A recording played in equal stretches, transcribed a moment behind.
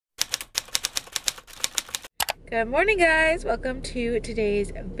Good morning, guys. Welcome to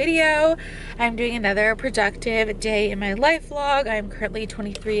today's video. I'm doing another productive day in my life vlog. I'm currently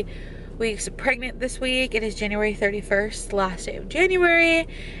 23 weeks pregnant this week. It is January 31st, last day of January,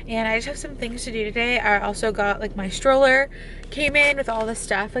 and I just have some things to do today. I also got like my stroller came in with all the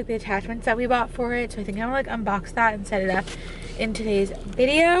stuff, like the attachments that we bought for it. So I think I'm gonna like unbox that and set it up in today's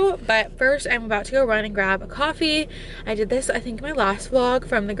video. But first, I'm about to go run and grab a coffee. I did this, I think, in my last vlog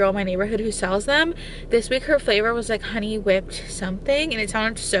from the girl in my neighborhood who sells them. This week her flavor was like honey whipped something, and it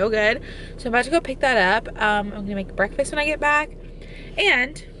sounded so good. So I'm about to go pick that up. I'm gonna make breakfast when I get back.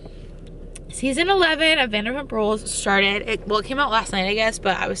 And season 11 of Vanderpump Rules started. It came out last night, I guess,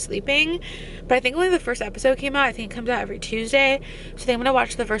 but I was sleeping. But I think only the first episode came out. I think it comes out every Tuesday. So I think I'm gonna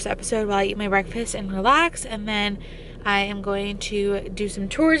watch the first episode while I eat my breakfast and relax, and then I am going to do some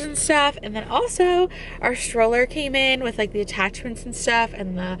tours and stuff. And then also our stroller came in with like the attachments and stuff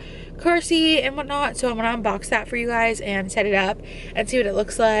and the car seat and whatnot. So I'm gonna unbox that for you guys and set it up and see what it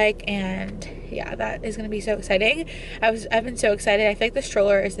looks like. And yeah, that is gonna be so exciting. I've been so excited. I feel like the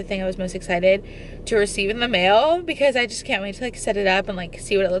stroller is the thing I was most excited to receive in the mail, because I just can't wait to like set it up and like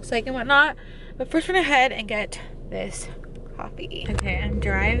see what it looks like and whatnot. But first we're gonna head and get this coffee. Okay, I'm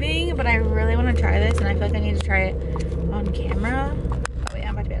driving, but I really want to try this, and I feel like I need to try it on camera. Oh wait,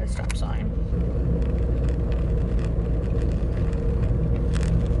 I'm about to be at a stop sign.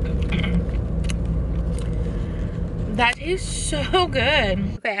 That tastes so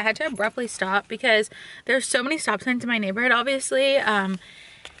good. Okay, I had to abruptly stop because there's so many stop signs in my neighborhood, obviously.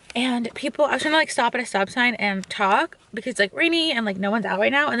 And people, I was trying to like stop at a stop sign and talk because it's like rainy and like no one's out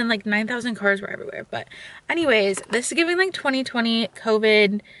right now, and then like 9,000 cars were everywhere. But anyways, this is giving like 2020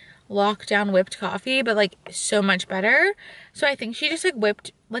 COVID lockdown whipped coffee, but like so much better. So I think she just like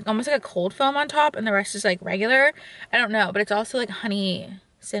whipped like almost like a cold foam on top, and the rest is like regular. I don't know, but it's also like honey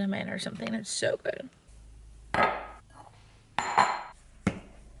cinnamon or something. It's so good.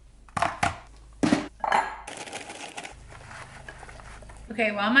 Okay,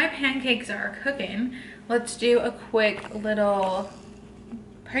 while my pancakes are cooking, let's do a quick little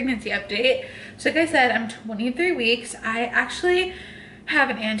pregnancy update. So like I said, I'm 23 weeks. I actually have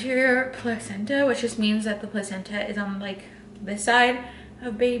an anterior placenta, which just means that the placenta is on like this side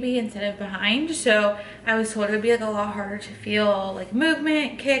of baby instead of behind. So I was told it would be like a lot harder to feel like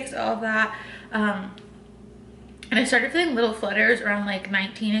movement, kicks, all of that. And I started feeling little flutters around like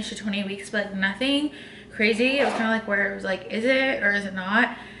 19ish to 20 weeks, but like nothing crazy. It was kind of like where it was like, is it or is it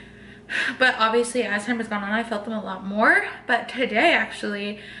not? But obviously as time has gone on, I felt them a lot more. But today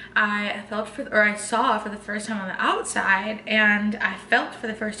actually I saw for the first time on the outside, and I felt for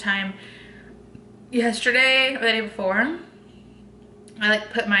the first time yesterday or the day before. I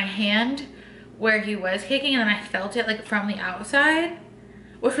like put my hand where he was kicking, and then I felt it like from the outside,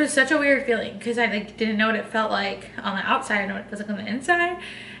 which was such a weird feeling because I like didn't know what it felt like on the outside. I know what it feels like on the inside.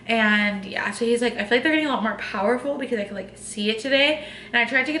 And yeah, so he's like, I feel like they're getting a lot more powerful because I could like see it today. And I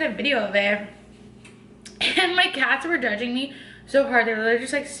tried to get a video of it, and my cats were judging me so hard. They were literally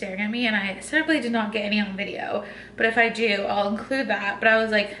just like staring at me, and I certainly did not get any on video, but if I do, I'll include that. But I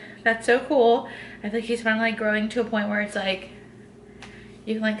was like, that's so cool. I feel like he's finally like growing to a point where it's like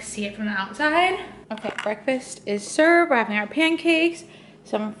you can like see it from the outside. Okay, breakfast is served. We're having our pancakes,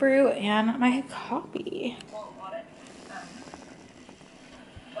 some fruit, and my coffee.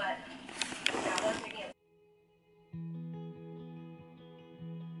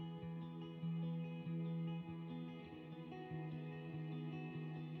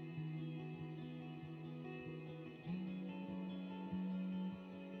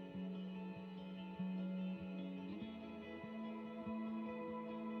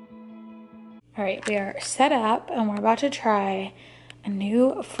 All right, we are set up and we're about to try a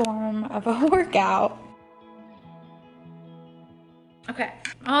new form of a workout. Okay,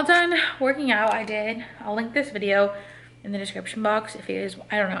 all done working out. I'll link this video in the description box if you guys,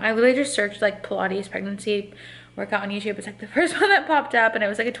 I don't know. I literally just searched like Pilates pregnancy workout on YouTube. It's like the first one that popped up, and it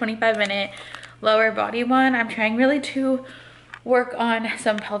was like a 25-minute lower body one. I'm trying really to work on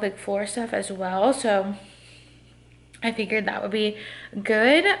some pelvic floor stuff as well. So I figured that would be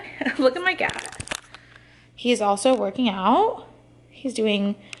good. Look at my cat. He's also working out. He's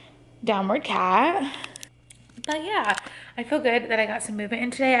doing downward cat. But yeah, I feel good that I got some movement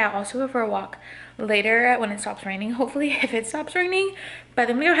in today. I also go for a walk later when it stops raining, hopefully, if it stops raining. But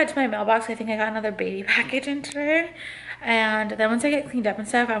I'm gonna go head to my mailbox. I think I got another baby package in today. And then once I get cleaned up and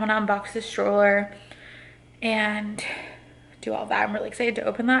stuff, I wanna unbox the stroller and do all that. I'm really excited to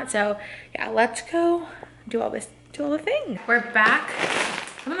open that. So yeah, let's go do all this. Do all the things. We're back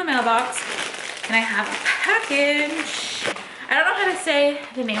from the mailbox, and I have a package. I don't know how to say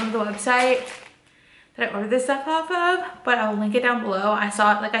the name of the website, that I ordered this stuff off of, but I'll link it down below. I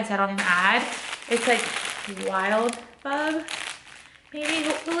saw it, like I said, on an ad. It's like wild bug, maybe,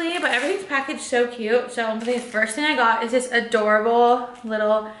 hopefully, but everything's packaged so cute. So the first thing I got is this adorable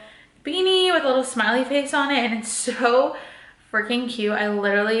little beanie with a little smiley face on it, and it's so freaking cute. I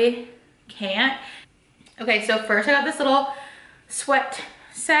literally can't. Okay, so first I got this little sweat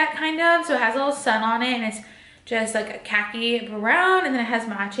set, kind of. So it has a little sun on it, and it's just like a khaki brown, and then it has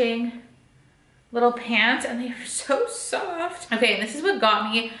matching little pants, and they are so soft. Okay, and this is what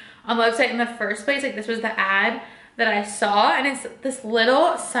got me on the website in the first place. Like, this was the ad that I saw, and it's this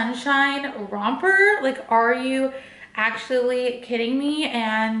little sunshine romper. Like, are you actually kidding me?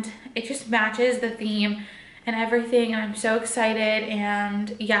 And it just matches the theme and everything, and I'm so excited.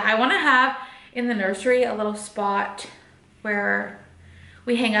 And yeah, I want to have in the nursery a little spot where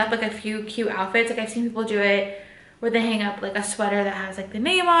we hang up like a few cute outfits. Like, I've seen people do it where they hang up like a sweater that has like the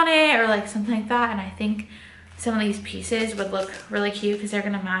name on it or like something like that, and I think some of these pieces would look really cute because they're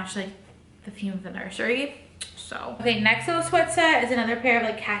gonna match like the theme of the nursery. So, okay, next little sweat set is another pair of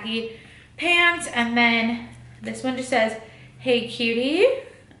like khaki pants, and then this one just says, "Hey cutie,"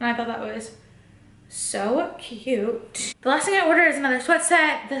 and I thought that was so cute. The last thing I ordered is another sweat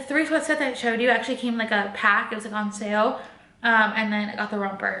set. The 3 sweat set that I showed you actually came like a pack. It was like on sale, and then I got the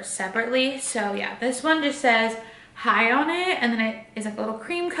romper separately. So yeah, this one just says "Hi" on it, and then it is like a little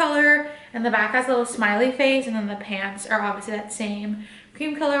cream color, and the back has a little smiley face, and then the pants are obviously that same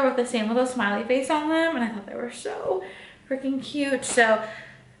cream color with the same little smiley face on them, and I thought they were so freaking cute. So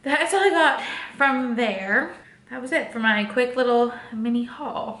that's all I got from there. That was it for my quick little mini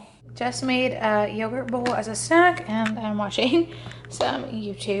haul. Just made a yogurt bowl as a snack, and I'm watching some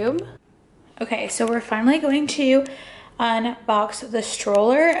YouTube. Okay, so we're finally going to unbox the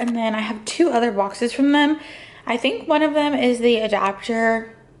stroller, and then I have 2 other boxes from them. I think one of them is the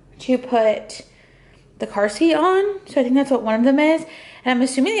adapter to put the car seat on, so I think that's what one of them is, and I'm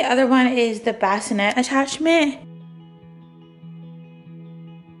assuming the other one is the bassinet attachment.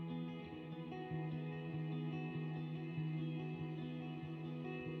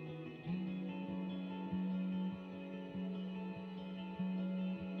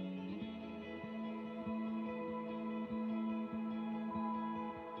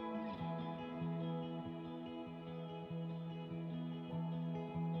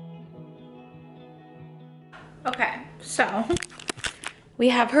 Okay, so we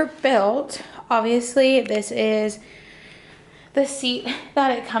have her built. Obviously, this is the seat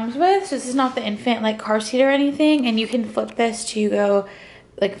that it comes with. So this is not the infant like car seat or anything, and you can flip this to go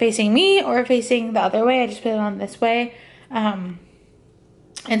like facing me or facing the other way. I just put it on this way. And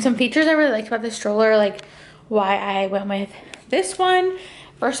some features I really liked about the stroller, like why I went with this one.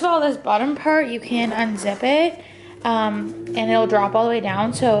 First of all, this bottom part, you can unzip it. And it'll drop all the way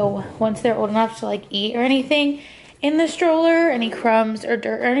down, so once they're old enough to like eat or anything in the stroller, any crumbs or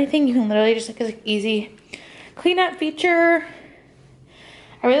dirt or anything, you can literally just like easy cleanup feature.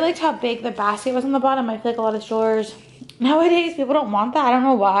 I really liked how big the basket was on the bottom. I feel like a lot of strollers nowadays, people don't want that. I don't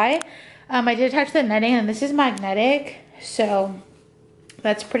know why. I did attach the netting, and this is magnetic, so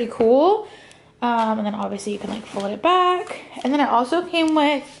that's pretty cool. And then obviously you can like fold it back, and then it also came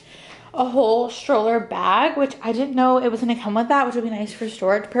with a whole stroller bag, which I didn't know it was gonna come with that, which would be nice for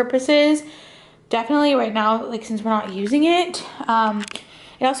storage purposes. Definitely right now, like since we're not using it.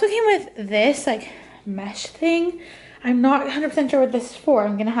 It also came with this like mesh thing. I'm not 100% sure what this is for.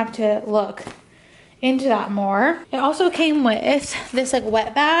 I'm gonna have to look into that more. It also came with this like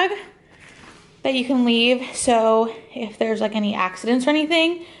wet bag that you can leave, so if there's like any accidents or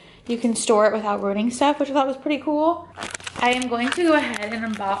anything, you can store it without ruining stuff, which I thought was pretty cool. I am going to go ahead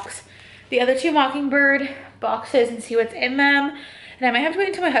and unbox the other 2 Mockingbird boxes and see what's in them. And I might have to wait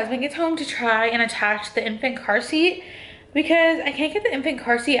until my husband gets home to try and attach the infant car seat, because I can't get the infant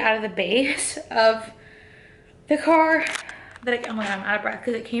car seat out of the base of the car. Oh my God, I'm out of breath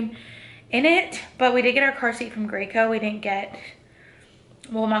because it came in it. But we did get our car seat from Graco. We didn't get,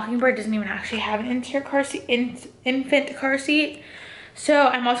 well, Mockingbird doesn't even actually have an infant car seat. So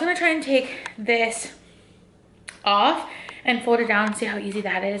I'm also gonna try and take this off and fold it down and see how easy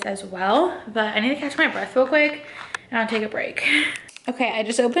that is as well. But I need to catch my breath real quick and I'll take a break. Okay, I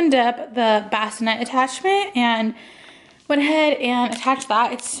just opened up the bassinet attachment and went ahead and attached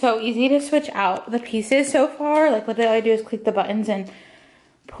that. It's so easy to switch out the pieces so far. Like what I do is click the buttons and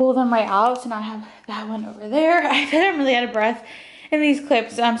pull them right out. So now I have that one over there. I feel like I'm really out of breath in these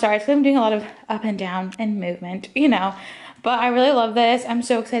clips. I'm sorry, it's because I'm doing a lot of up and down and movement, you know. But I really love this. I'm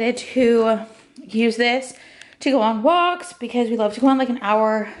so excited to use this to go on walks, because we love to go on like an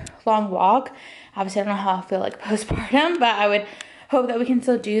hour-long walk. Obviously, I don't know how I feel like postpartum, but I would hope that we can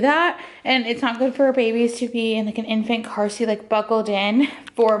still do that. And it's not good for babies to be in like an infant car seat, like buckled in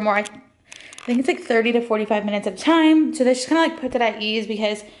for more, I think it's like 30 to 45 minutes at a time. So this just kind of like puts it at ease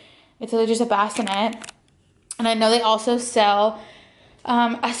because it's really just a bassinet. And I know they also sell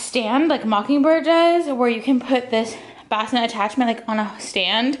a stand like Mockingbird does, where you can put this bassinet attachment like on a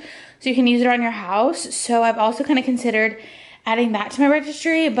stand so you can use it around your house. So I've also kind of considered adding that to my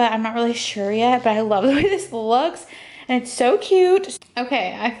registry, but I'm not really sure yet. But I love the way this looks and it's so cute.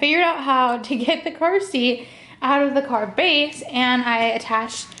 Okay, I figured out how to get the car seat out of the car base, and I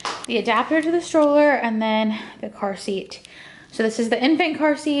attached the adapter to the stroller and then the car seat. So this is the infant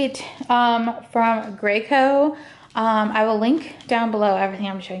car seat from Graco. I will link down below everything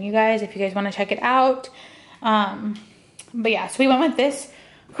I'm showing you guys if you guys want to check it out. But yeah, so we went with this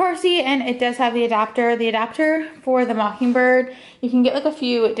car seat, and it does have the adapter. The adapter for the Mockingbird, you can get like a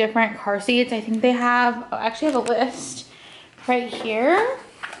few different car seats. I think they have, I actually have a list right here.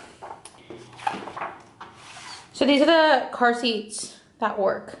 So these are the car seats that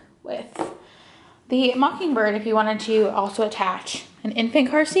work with the Mockingbird if you wanted to also attach an infant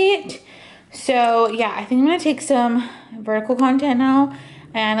car seat. So yeah, I think I'm gonna take some vertical content now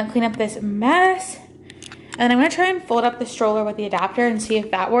and clean up this mess. And then I'm gonna try and fold up the stroller with the adapter and see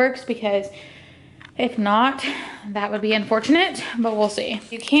if that works, because if not, that would be unfortunate, but we'll see.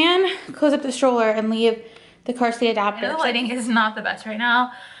 You can close up the stroller and leave the car seat adapter. The lighting is not the best right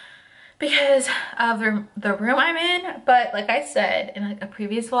now because of the room I'm in, but like I said in like a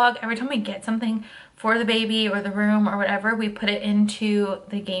previous vlog, every time we get something for the baby or the room or whatever, we put it into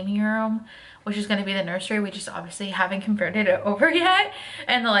the gaming room, which is going to be the nursery. We just obviously haven't converted it over yet,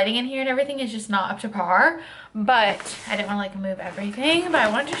 and the lighting in here and everything is just not up to par. But I didn't want to like move everything, but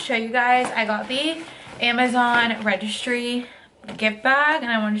I wanted to show you guys. I got the Amazon registry gift bag,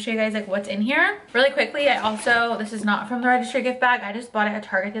 and I wanted to show you guys like what's in here really quickly. I also, this is not from the registry gift bag, I just bought it at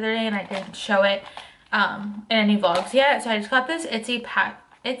Target the other day and I didn't show it in any vlogs yet. So I just got this Itsy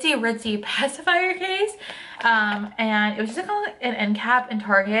Ritzy pacifier case, and it was just kind of like an end cap in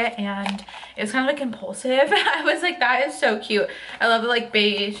Target, and it was kind of like impulsive. I was like, that is so cute. I love the like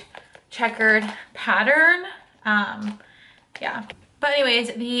beige checkered pattern. Yeah. But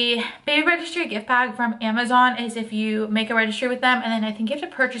anyways, the baby registry gift bag from Amazon is if you make a registry with them, and then I think you have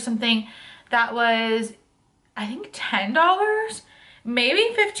to purchase something that was, I think $10,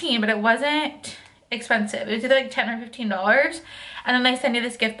 maybe $15, but it wasn't expensive. It was either like $10 or $15. And then they send you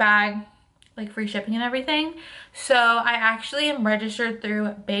this gift bag, like free shipping and everything. So I actually am registered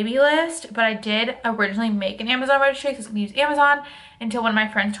through Babylist, but I did originally make an Amazon registry because I can use Amazon, until one of my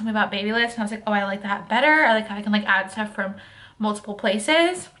friends told me about Babylist, and I was like, oh, I like that better. I like how I can like add stuff from multiple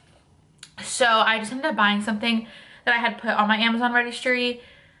places. So I just ended up buying something that I had put on my Amazon registry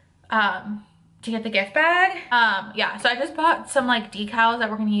to get the gift bag. Yeah, so I just bought some like decals that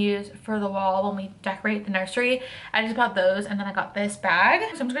we're gonna use for the wall when we decorate the nursery. I just bought those, and then I got this bag.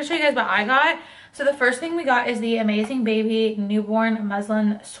 So I'm just gonna show you guys what I got. So the first thing we got is the Amazing Baby Newborn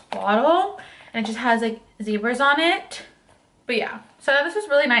Muslin Swaddle, and it just has like zebras on it. But yeah, so this was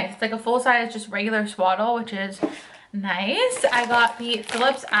really nice. It's like a full size, just regular swaddle, which is nice. I got the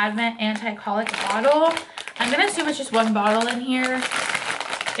Philips Advent Anti-Colic bottle. I'm gonna assume it's just one bottle in here.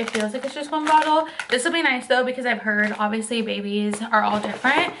 It feels like it's just one bottle. This will be nice though, because I've heard obviously babies are all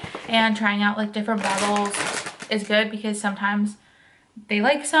different, and trying out like different bottles is good because sometimes they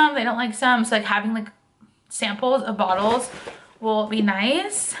like some, they don't like some. So like having like samples of bottles will be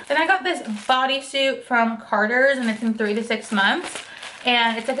nice. Then I got this bodysuit from Carter's, and it's in 3 to 6 months,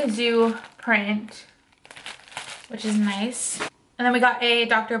 and it's like a zoo print, which is nice. And then we got a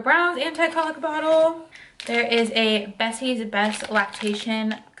Dr. Brown's anti-colic bottle. There is a Bessie's Best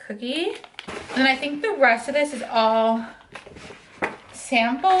Lactation cookie. And then I think the rest of this is all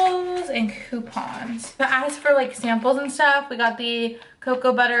samples and coupons. But as for like samples and stuff, we got the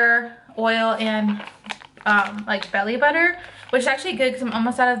cocoa butter, oil, and like belly butter, which is actually good because I'm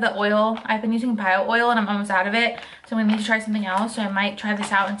almost out of the oil. I've been using bio oil and I'm almost out of it. So I'm gonna need to try something else. So I might try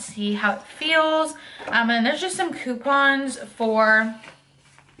this out and see how it feels. And then there's just some coupons for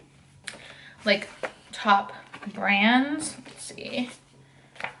like top brands. Let's see.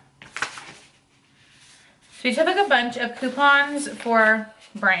 So we just have like a bunch of coupons for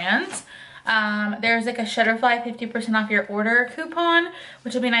brands. There's like a Shutterfly 50% off your order coupon,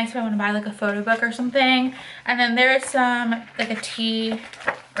 which will be nice if I want to buy like a photo book or something. And then there's some like a tea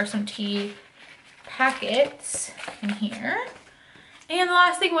or some tea packets in here. And the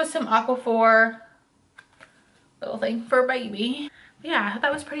last thing was some Aquaphor little thing for baby. But yeah, I thought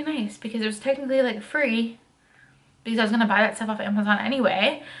that was pretty nice because it was technically like free because I was gonna buy that stuff off Amazon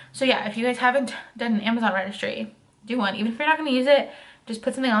anyway. So yeah, if you guys haven't done an Amazon registry, do one. Even if you're not gonna use it, just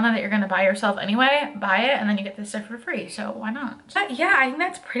put something on there that you're gonna buy yourself anyway, buy it, and then you get this stuff for free, so why not? But yeah, I think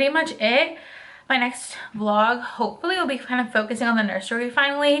that's pretty much it. My next vlog hopefully will be kind of focusing on the nursery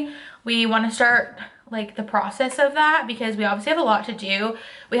finally. We want to start like the process of that because we obviously have a lot to do.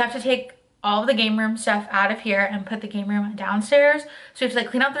 We have to take all of the game room stuff out of here and put the game room downstairs. So we have to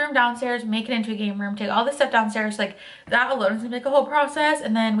like clean out the room downstairs, make it into a game room, take all this stuff downstairs. Like that alone is gonna be like a whole process.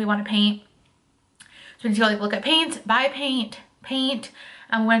 And then we want to paint. So we need to go like look at paint, buy paint.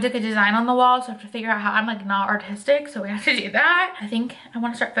 I'm going to do a design on the wall, so I have to figure out how I'm like not artistic, so we have to do that. I think I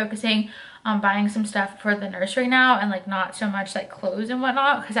want to start focusing on buying some stuff for the nursery now and like not so much like clothes and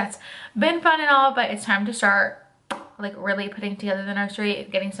whatnot, because that's been fun and all, but it's time to start like really putting together the nursery,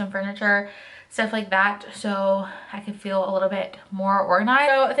 getting some furniture, stuff like that, so I can feel a little bit more organized.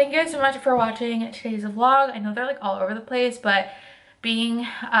 So thank you guys so much for watching today's vlog. I know they're like all over the place, but being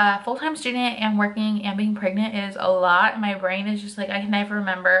a full-time student and working and being pregnant is a lot. My brain is just like, I can never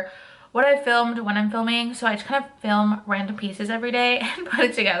remember what I filmed when I'm filming, so I just kind of film random pieces every day and put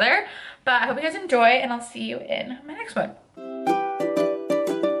it together. But I hope you guys enjoy, and I'll see you in my next one.